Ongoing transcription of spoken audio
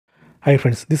Hi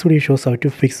friends, this video shows how to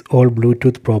fix all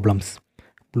Bluetooth problems.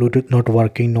 Bluetooth not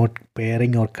working, not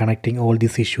pairing or connecting, all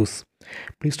these issues.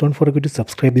 Please don't forget to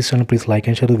subscribe this channel. Please like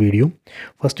and share the video.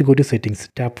 First go to settings,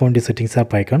 tap on the settings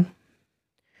app icon.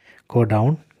 Go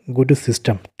down, go to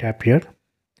system, tap here.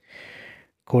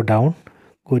 Go down,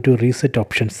 go to reset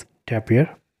options, tap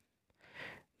here.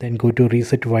 Then go to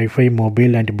reset Wi-Fi,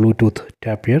 mobile and Bluetooth,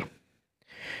 tap here.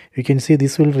 You can see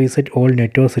this will reset all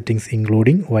network settings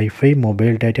including Wi-Fi,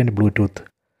 mobile data and Bluetooth.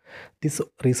 This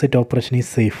reset operation is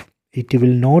safe. It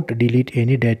will not delete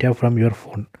any data from your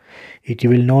phone. It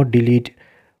will not delete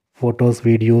photos,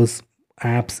 videos,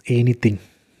 apps, anything.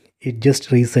 It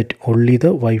just reset only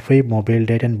the Wi-Fi, mobile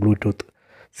data and Bluetooth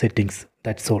settings.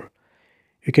 That's all.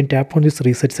 You can tap on this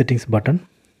reset settings button.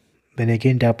 Then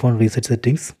again tap on reset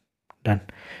settings. Done.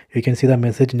 You can see the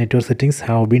message network settings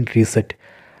have been reset.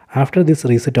 After this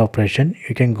reset operation,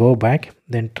 you can go back,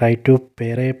 then try to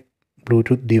pair a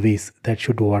Bluetooth device. That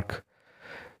should work.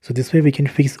 So this way we can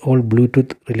fix all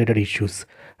Bluetooth related issues.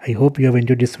 I hope you have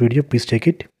enjoyed this video. Please check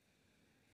it.